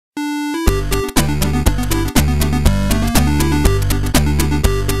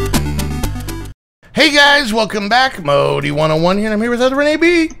Hey guys, welcome back. Modi 101 here, and I'm here with Renee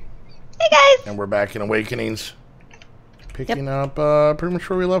B. Hey guys! And we're back in Awakenings. Picking up pretty much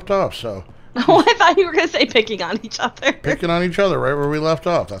where we left off, so. Oh, I thought you were going to say picking on each other. Picking on each other right where we left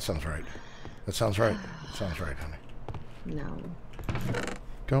off. That sounds right. That sounds right. That sounds right, honey. No.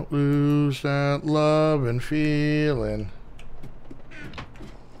 Don't lose that love and feeling.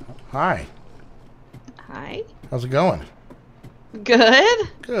 Hi. Hi. How's it going? Good.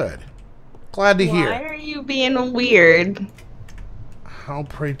 Good. Glad to hear. Why are you being weird? How,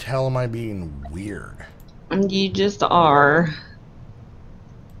 pray tell, am I being weird? You just are.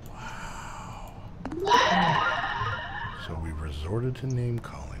 So we resorted to name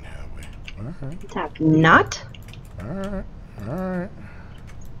calling, have we? Alright. Have not. Alright. Alright.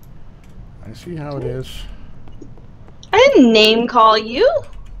 I see how it is. I didn't name call you.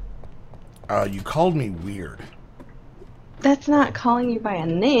 You called me weird. That's not calling you by a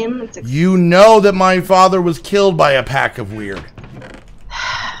name. It's You know that my father was killed by a pack of weird. It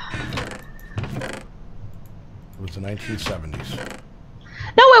was the 1970s.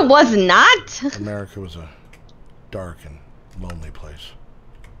 No, it was not. America was a dark and lonely place.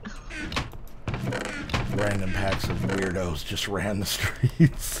 Random packs of weirdos just ran the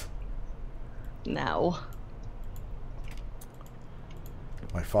streets. No.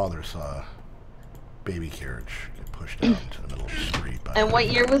 My father saw a baby carriage get pushed out into the middle of the street. And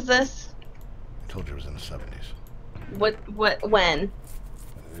what year was this? I told you it was in the 70s. When?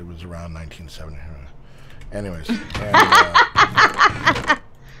 It was around 1970. Anyways. And,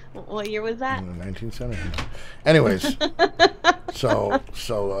 what year was that? 1970. Anyways. So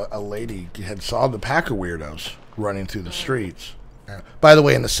a lady had saw the pack of weirdos running through the streets. By the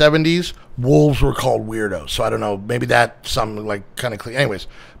way, in the 70s, wolves were called weirdos. So I don't know, maybe that's something like kind of clear. Anyways,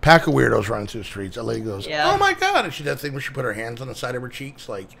 pack of weirdos running through the streets. A lady goes, "Oh my god!" And she does that thing where she put her hands on the side of her cheeks,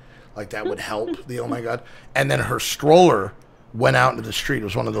 like that would help. The oh my god. And then her stroller went out into the street. It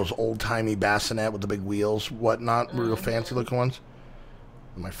was one of those old timey bassinet with the big wheels, whatnot, real fancy looking ones.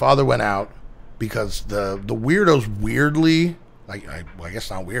 And my father went out because the weirdos weirdly, I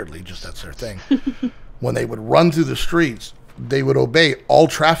guess not weirdly, just that's their thing. When they would run through the streets, they would obey all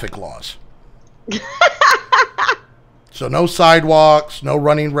traffic laws. So no sidewalks, no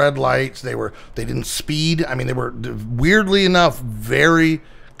running red lights. They didn't speed. I mean, they were weirdly enough very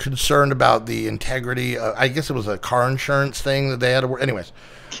concerned about the integrity. I guess it was a car insurance thing that they had to work. Anyways,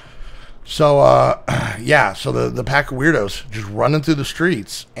 so yeah, so the pack of weirdos just running through the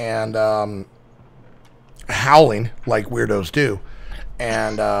streets and howling like weirdos do.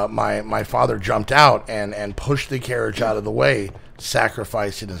 And my father jumped out and pushed the carriage out of the way,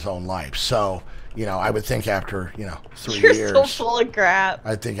 sacrificing his own life. So, you know, I would think after, 3 years. You're so full of crap.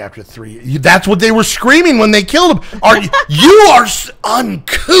 I think after 3 that's what they were screaming when they killed him. You are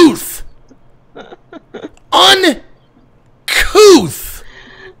uncouth. Uncouth.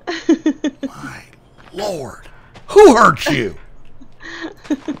 My Lord. Who hurt you?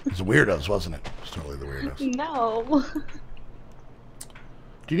 It was the weirdos, wasn't it? It was totally the weirdos. No.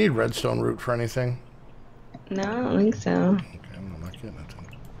 Do you need redstone root for anything? No, I don't think so. Okay, I'm not getting it then.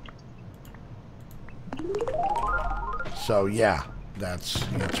 So yeah, it's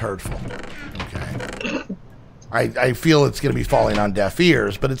hurtful. Okay. I feel it's gonna be falling on deaf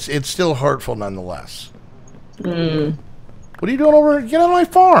ears, but it's still hurtful nonetheless. What are you doing over? Get out of my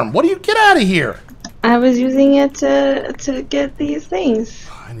farm! What do you get out of here? I was using it to get these things.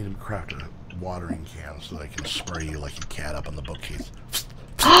 I need to craft a watering can so that I can spray you like a cat up on the bookcase.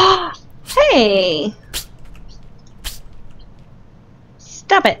 Hey!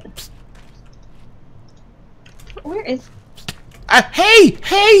 Stop it! Where is... Hey!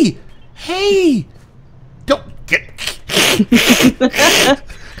 Don't get...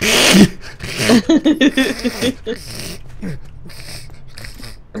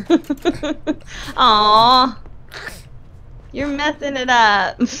 Aww. You're messing it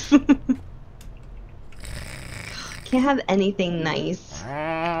up. Can't have anything nice.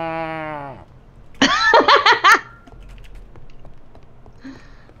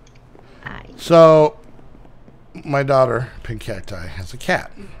 So, my daughter, Pink Cacti, has a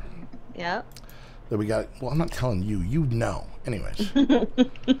cat. Yep. That we got. Well, I'm not telling you. You know. Anyways,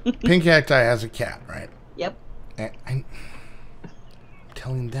 Pink Cacti has a cat, right? Yep. And I'm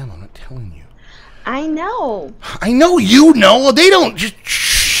telling them. I'm not telling you. I know. I know you know. They don't just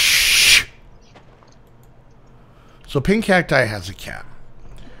shh. So Pink Cacti has a cat,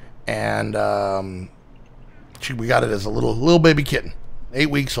 and we got it as a little baby kitten,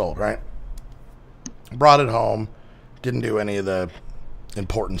 8 weeks old, right? Brought it home. Didn't do any of the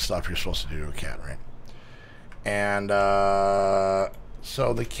important stuff you're supposed to do to a cat, right? And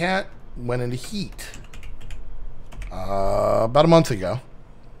so the cat went into heat about a month ago.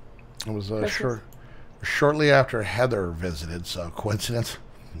 It was shortly after Heather visited, so coincidence?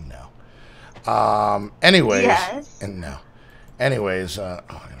 No. Anyways. Yes. And no. Anyways, oh,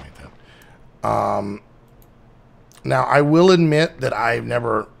 I gotta make that. Now, I will admit that I've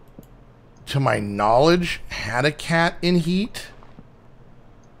never, to my knowledge, had a cat in heat.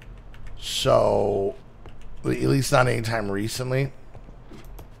 So, at least not anytime recently.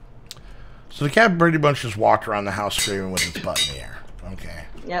 So the cat pretty much just walked around the house screaming with its butt in the air. Okay.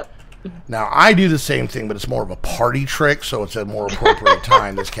 Yep. Now, I do the same thing, but it's more of a party trick, so it's a more appropriate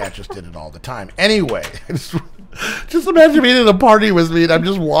time. This cat just did it all the time. Anyway, just imagine being at a party with me, and I'm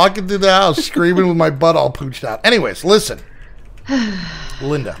just walking through the house screaming with my butt all pooched out. Anyways, listen.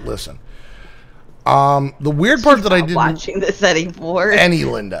 Linda, listen. The weird part that I didn't... watching this anymore. Any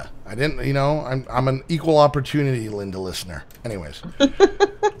Linda. I didn't, you know, I'm an equal opportunity Linda listener. Anyways.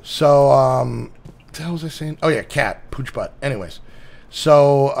 So, what the hell was I saying? Oh, yeah, cat, pooch butt. Anyways.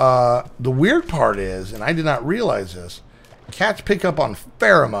 So, the weird part is, and I did not realize this, cats pick up on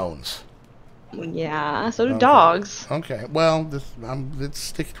pheromones. Yeah, so do dogs. Okay, well, let's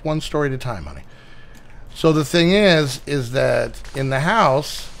stick one story at a time, honey. So the thing is that in the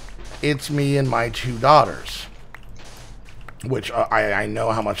house, it's me and my 2 daughters. Which I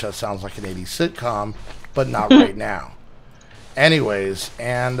know how much that sounds like an 80s sitcom, but not right now. Anyways,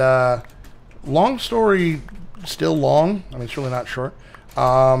 and long story, still long. I mean, it's really not short.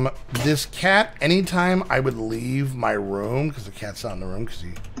 This cat, anytime I would leave my room, because the cat's not in the room, because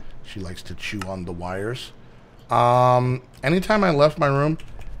she likes to chew on the wires. Anytime I left my room,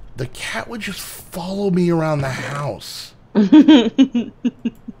 the cat would just follow me around the house. And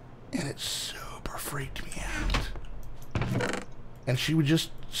it super freaked me out. And she would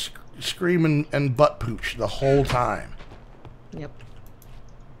just scream and butt pooch the whole time. Yep.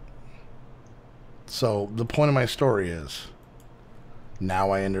 So the point of my story is,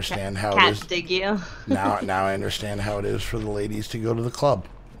 now I understand how it Cats is. dig you. Now I understand how it is for the ladies to go to the club.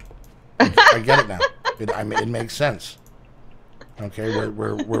 I get it now. It makes sense. Okay,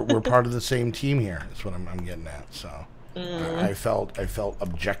 we're part of the same team here. That's what I'm getting at. So I felt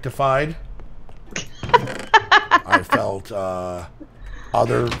objectified. I felt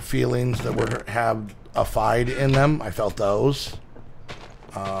other feelings that would have a fight in them. I felt those.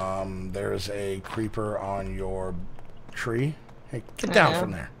 There's a creeper on your tree. Hey, get down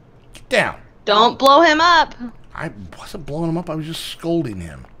from there. Get down. Don't blow him up. I wasn't blowing him up. I was just scolding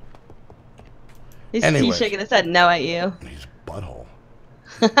him. He's shaking his head no at you. He's butthole.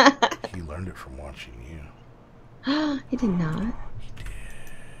 He learned it from watching you. He did not. He did.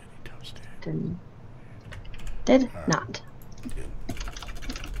 He toasted. Did not.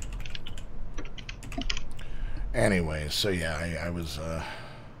 Anyway, so yeah, I was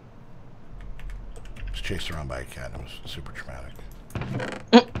chased around by a cat. It was super traumatic.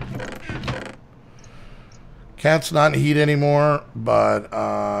 Cat's not in heat anymore, but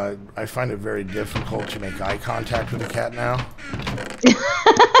I find it very difficult to make eye contact with a cat now.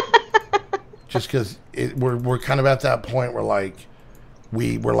 Just because we're kind of at that point where like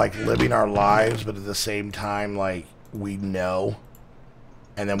we're like living our lives, but at the same time like we know,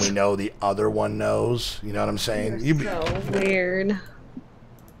 and then we know the other one knows. You know what I'm saying? You're so weird.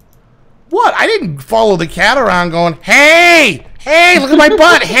 What? I didn't follow the cat around going, "Hey, hey, look at my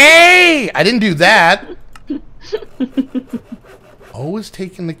butt, hey!" I didn't do that. Always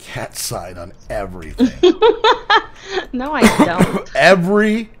taking the cat side on everything. No, I don't.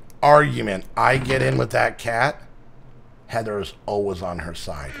 Every argument I get in with that cat, Heather's always on her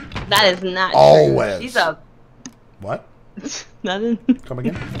side. That is not always. True. She's a... What? Nothing. Come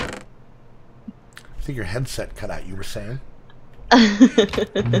again? I think your headset cut out, you were saying.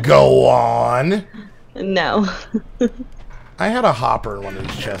 Go on. No. I had a hopper in one of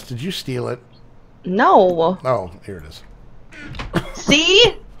these chests. Did you steal it? No. Oh, here it is.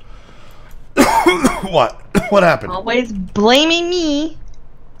 See? What? What happened? Always blaming me.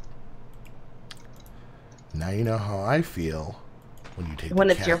 Now you know how I feel when you take when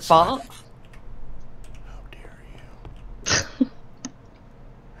the it's your cat's fault. side. How dare you?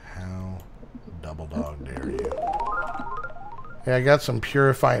 How double dog dare you? Hey, I got some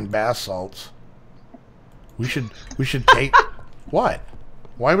purifying bath salts. We should take what?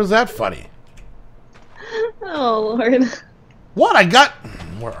 Why was that funny? Oh Lord. What? I got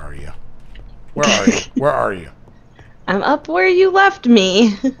Where are you? Where are you? Where are you? I'm up where you left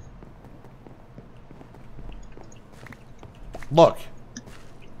me. Look.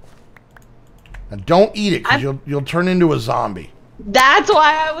 Now don't eat it because you'll turn into a zombie. That's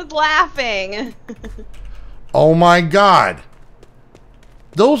why I was laughing. Oh my God.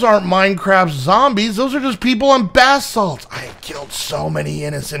 Those aren't Minecraft zombies. Those are just people on bath salts. I have killed so many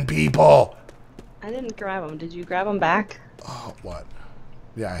innocent people. I didn't grab them. Did you grab them back? Oh, what?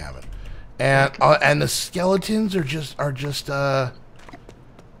 Yeah, I haven't. And and the skeletons are just like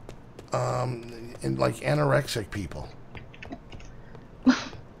anorexic people. God,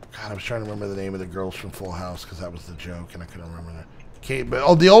 I was trying to remember the name of the girls from Full House because that was the joke, and I couldn't remember that. Kate,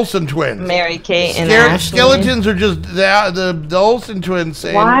 the Olsen twins. Mary Kate and Ashley. Skeletons are just the Olsen twins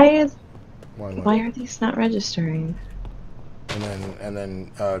saying. Why are these not registering? And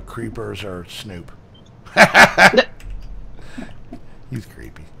then creepers are Snoop. He's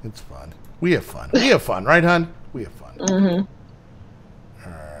creepy. It's fun. We have fun. We have fun, right, hon? We have fun. Mm-hmm.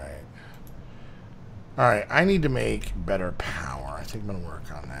 All right. I need to make better power. I think I'm gonna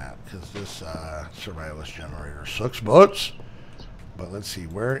work on that because this survivalist generator sucks butts. But let's see.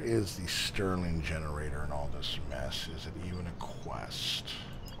 Where is the Sterling generator in all this mess? Is it even a quest?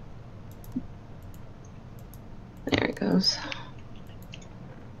 There it goes.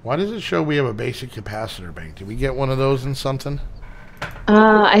 Why does it show we have a basic capacitor bank? Did we get one of those in something?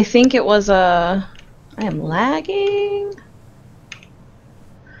 I think it was a... I am lagging.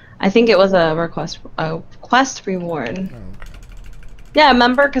 I think it was a quest reward. Oh, okay. Yeah,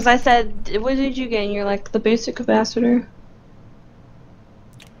 remember? Because I said, what did you get? And you're like, the basic capacitor.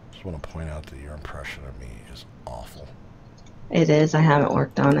 Just want to point out that your impression of me is awful. It is. I haven't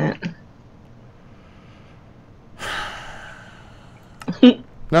worked on it.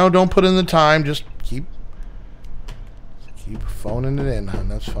 No, don't put in the time. Just keep phoning it in, hon.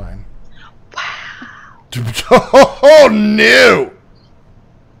 That's fine. Wow. Oh, no.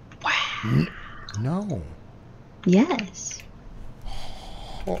 Wow. No. Yes.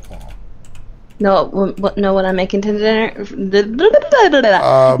 Uh-uh. No, what I'm making to dinner?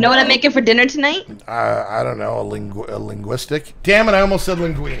 Know what I'm making for dinner tonight? I don't know. A linguistic. Damn it! I almost said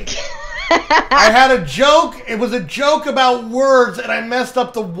linguini. I had a joke. It was a joke about words, and I messed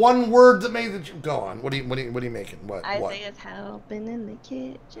up the one word that made the joke. Go on. What are you making? What? Isaiah's helping in the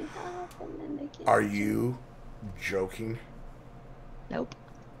kitchen. Helping in the kitchen. Are you joking? Nope.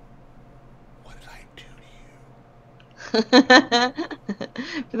 What did I do to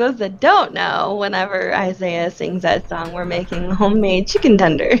you? For those that don't know, whenever Isaiah sings that song, we're making homemade chicken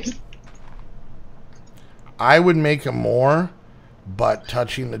tenders. I would make them more, but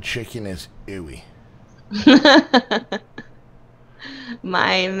touching the chicken is ooey.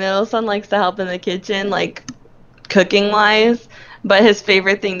 My middle son likes to help in the kitchen, like cooking-wise, but his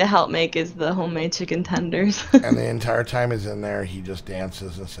favorite thing to help make is the homemade chicken tenders. And the entire time he's in there, he just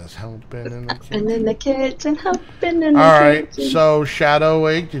dances and says, helping in the kitchen. And in the kitchen, helping in the All right, kitchen. so Shadow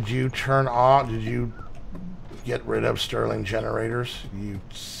Wake, did you turn off, did you get rid of Sterling generators? You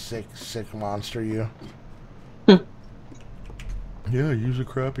sick monster, you. Yeah, use the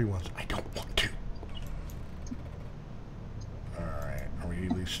crappy ones. I don't want to. Alright, are we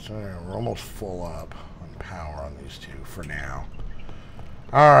at least, we're almost full up on power on these two for now.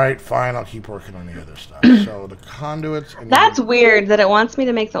 Alright, fine, I'll keep working on the other stuff. So the conduits... That's weird that it wants me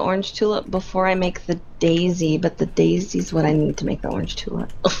to make the orange tulip before I make the daisy, but the daisy's what I need to make the orange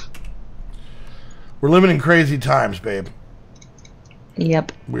tulip. We're living in crazy times, babe.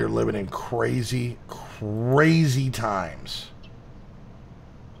 Yep. We're living in crazy times.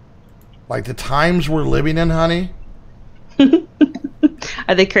 Like the times we're living in, honey.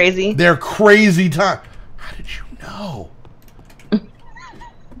 Are they crazy? They're crazy times. How did you know?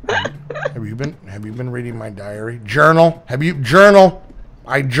 Have you been reading my diary? Journal? Journal?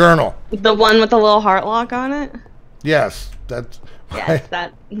 I journal. The one with the little heart lock on it? Yes, that's yes,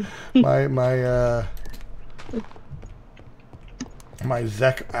 that my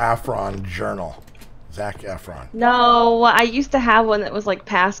Zac Efron journal. Zac Efron. No, I used to have one that was like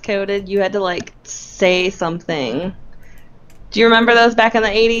passcoded. You had to like say something. Do you remember those back in the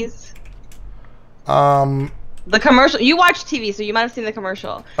 80s? The commercial. You watched TV, so you might have seen the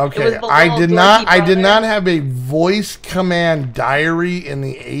commercial. Okay, I did not have a voice command diary in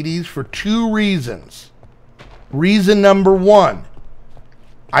the 80s for two reasons. Reason number one,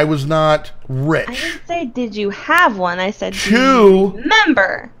 I was not rich. I didn't say did you have one. I said two, do you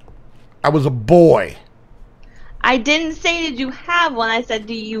remember? I was a boy. I didn't say did you have one. I said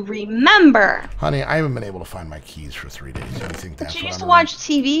do you remember? Honey, I haven't been able to find my keys for 3 days. Do you think that's But you what used to I'm watch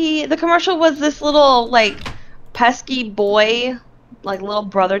TV. The commercial was this little like pesky boy, like little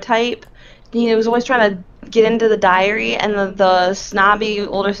brother type. He was always trying to get into the diary, and the snobby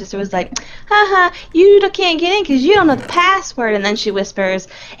older sister was like, haha, you can't get in because you don't know the password. And then she whispers,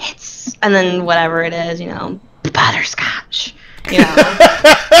 it's, and then whatever it is, you know, butterscotch. You know.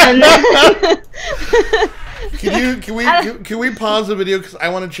 And then Can can we pause the video because I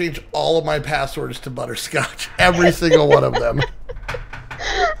want to change all of my passwords to butterscotch, every single one of them.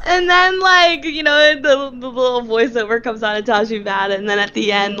 And then, like, you know, the little voiceover comes on and tells you about it. And then at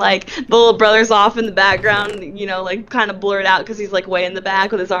the end, like, the little brother's off in the background, you know, like, kind of blurred out because he's, like, way in the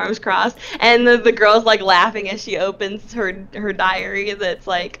back with his arms crossed. And the girl's, like, laughing as she opens her diary that's,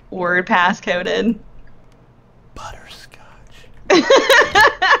 like, word passcoded. Butterscotch.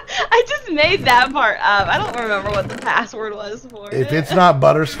 I just made that part up. I don't remember what the password was for it. If it's not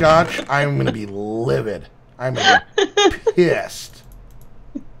butterscotch, I'm going to be livid. I'm going to be pissed.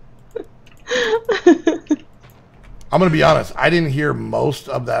 I'm going to be honest. I didn't hear most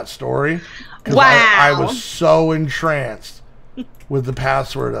of that story because I was so entranced with the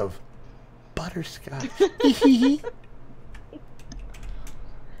password of butterscotch.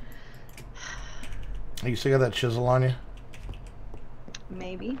 You still got that chisel on you?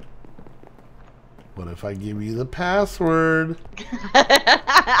 Maybe. What if I give you the password?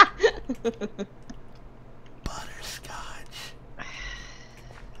 Butterscotch.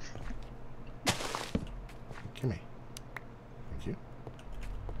 Give me. Thank you.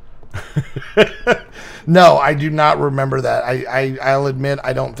 No, I do not remember that. I'll admit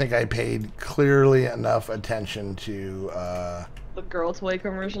I don't think I paid clearly enough attention to the girl toy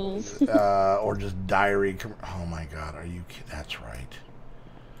commercials. Or just diary. Oh my God, are you kidding? That's right.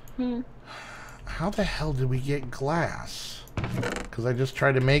 How the hell did we get glass? Because I just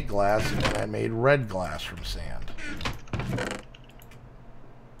tried to make glass and I made red glass from sand.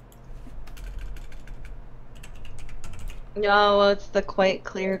 No, it's the quite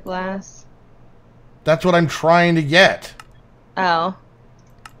clear glass. That's what I'm trying to get. Oh.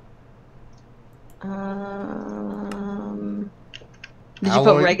 Did you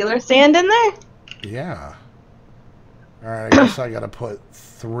put regular sand in there? Yeah. Alright, I guess I gotta put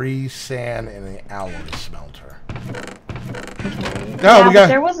 3 sand in the alloy smelter. Okay. No,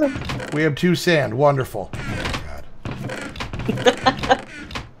 yeah, we have 2 sand. Wonderful. Oh my God.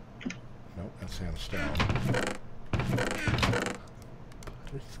 Nope, that's sandstone.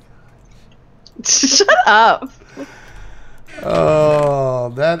 Shut up. Oh,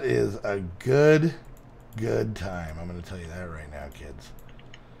 that is a good time. I'm gonna tell you that right now, kids.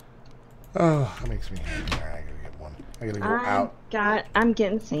 Oh, that makes me happy. Alright, I gotta get one. I gotta go out. I'm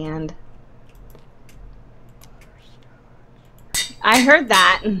getting sand. I heard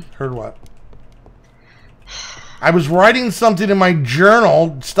that. Heard what? I was writing something in my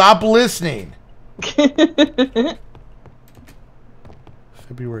journal. Stop listening.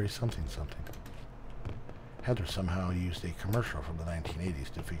 February something. Heather somehow used a commercial from the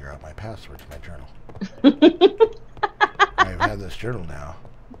 1980s to figure out my password to my journal. I've had this journal now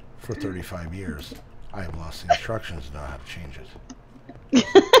for 35 years. I have lost the instructions to know how to change it.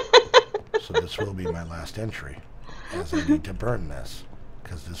 So this will be my last entry, as I need to burn this,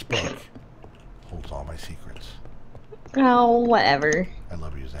 because this book holds all my secrets. Oh, whatever. I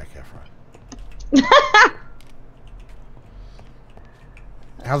love you, Zac Efron.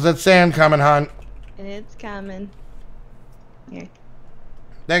 How's that sand coming, hon? It's coming. Here.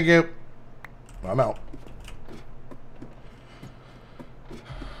 Thank you. I'm out. I'm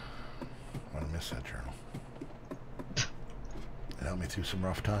gonna miss that journal. It helped me through some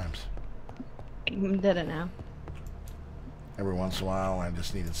rough times. Did it now? Every once in a while, I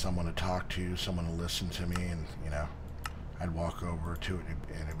just needed someone to talk to, someone to listen to me, and, you know, I'd walk over to it,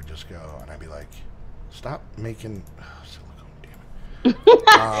 and it would just go, and I'd be like, stop making... Oh, silicone, damn it.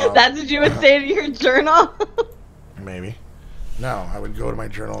 That's what you would say to your journal? Maybe. No, I would go to my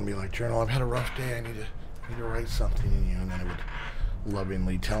journal and be like, journal, I've had a rough day, I need to write something in you, and then it would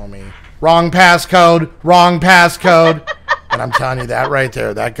lovingly tell me, wrong passcode, and I'm telling you that right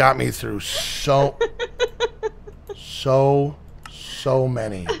there, that got me through so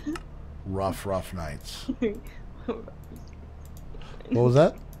many rough nights. What was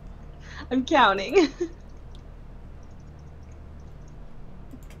that? I'm counting.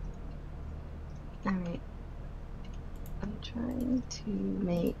 Alright. I'm trying to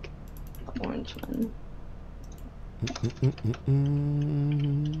make the orange one.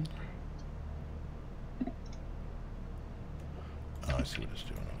 Oh, I see what it's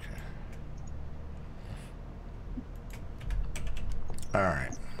doing. Okay.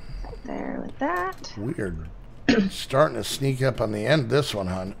 Alright. There with that. We are starting to sneak up on the end of this one,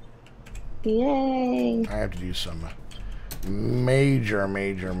 hon. Yay. I have to do some major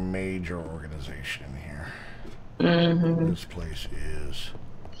organization in here. This place is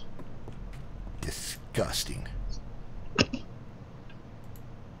disgusting.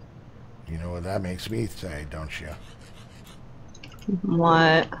 You know what that makes me say, don't you?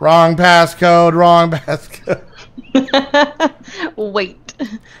 What? Wrong passcode. Wait.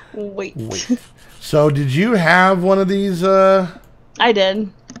 Wait. So, did you have one of these? I did.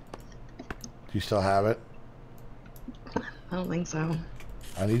 Do you still have it? I don't think so.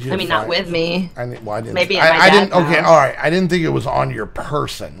 I need you. I mean, not with me. I didn't. Maybe at my I didn't. dad's Okay, house. all right. I didn't think it was on your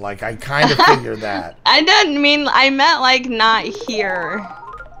person. Like I kind of figured that. I didn't mean. I meant like not here.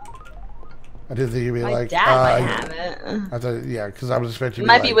 I didn't think you'd be My like. dad might have it. I thought, yeah, because I was expecting. It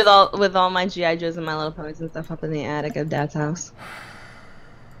might be with all my GI Joes and My Little Ponies and stuff up in the attic of Dad's house.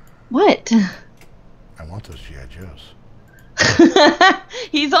 What? I want those GI Joes.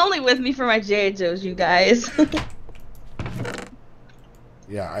 He's only with me for my GI Joes, you guys.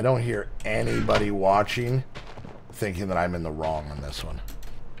 Yeah, I don't hear anybody watching thinking that I'm in the wrong on this one.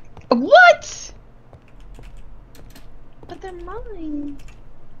 What? But they're mine.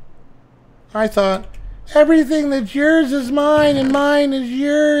 I thought everything that's yours is mine and mine is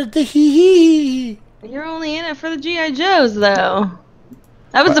yours. You're only in it for the GI Joes, though.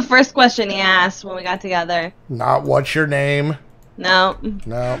 That was the first question he asked when we got together. Not what's your name. No.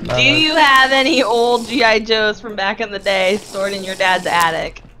 No. Do you have any old GI Joes from back in the day stored in your dad's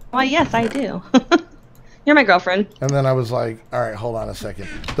attic? Well, yes, I do. You're my girlfriend. And then I was like, all right, hold on a second.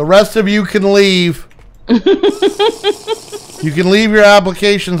 The rest of you can leave. You can leave your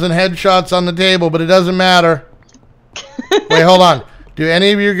applications and headshots on the table, but it doesn't matter. Wait, hold on. Do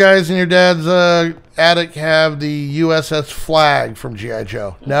any of you guys in your dad's attic have the USS Flag from G.I.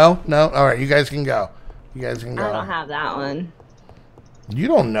 Joe? No? No? All right, you guys can go. You guys can go. I don't have that one. You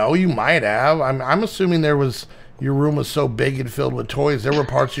don't know. You might have. I'm assuming your room was so big and filled with toys, there were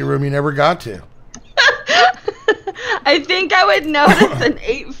parts of your room you never got to. I think I would notice an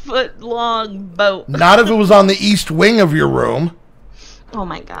 8-foot-long boat. Not if it was on the east wing of your room. Oh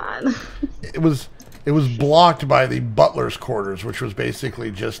my god. It was blocked by the butler's quarters, which was basically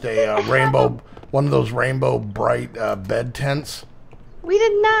just a rainbow, one of those rainbow bright bed tents. We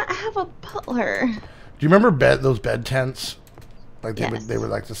did not have a butler. Do you remember those bed tents? Like Yes. they were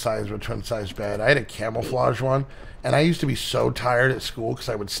like the size of a twin-size bed. I had a camouflage one, and I used to be so tired at school because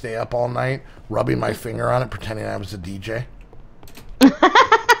I would stay up all night rubbing my finger on it, pretending I was a DJ.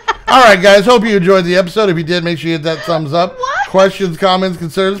 All right, guys. Hope you enjoyed the episode. If you did, make sure you hit that thumbs up. What? Questions, comments,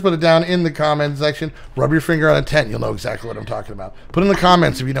 concerns, put it down in the comments section. Rub your finger on a tent. You'll know exactly what I'm talking about. Put in the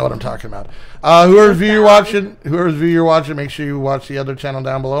comments if you know what I'm talking about. Whoever's view you're watching, make sure you watch the other channel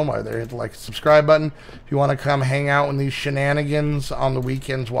down below. While there, hit the like and subscribe button. If you want to come hang out in these shenanigans on the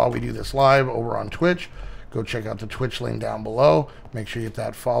weekends while we do this live over on Twitch, go check out the Twitch link down below. Make sure you hit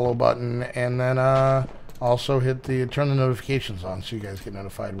that follow button, and then also turn the notifications on so you guys get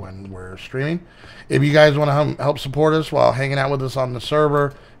notified when we're streaming. If you guys want to help support us while hanging out with us on the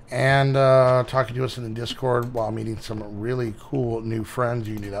server and talking to us in the Discord while meeting some really cool new friends,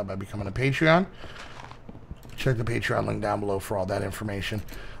 you can do that by becoming a Patreon. Check the Patreon link down below for all that information.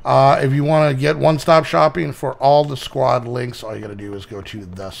 If you want to get one-stop shopping for all the squad links, all you got to do is go to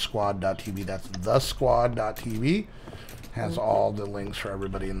thesquad.tv. That's thesquad.tv. Has all the links for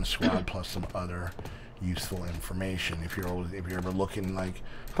everybody in the squad plus some other useful information. If you're ever looking like,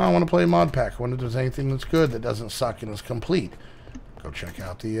 oh, I want to play a mod pack, I wonder if there's anything that's good that doesn't suck and is complete, go check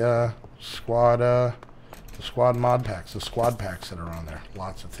out the squad mod packs, the squad packs that are on there.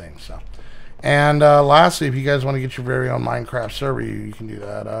 Lots of things. So, and lastly, if you guys want to get your very own Minecraft server, you can do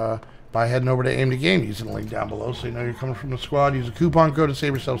that by heading over to Aim to Game using the link down below so you know you're coming from the squad. Use a coupon code to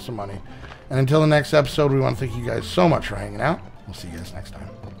save yourself some money. And until the next episode, we want to thank you guys so much for hanging out. We'll see you guys next time.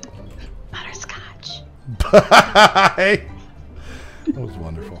 Butterscotch. Bye. That was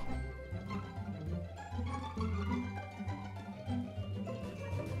wonderful.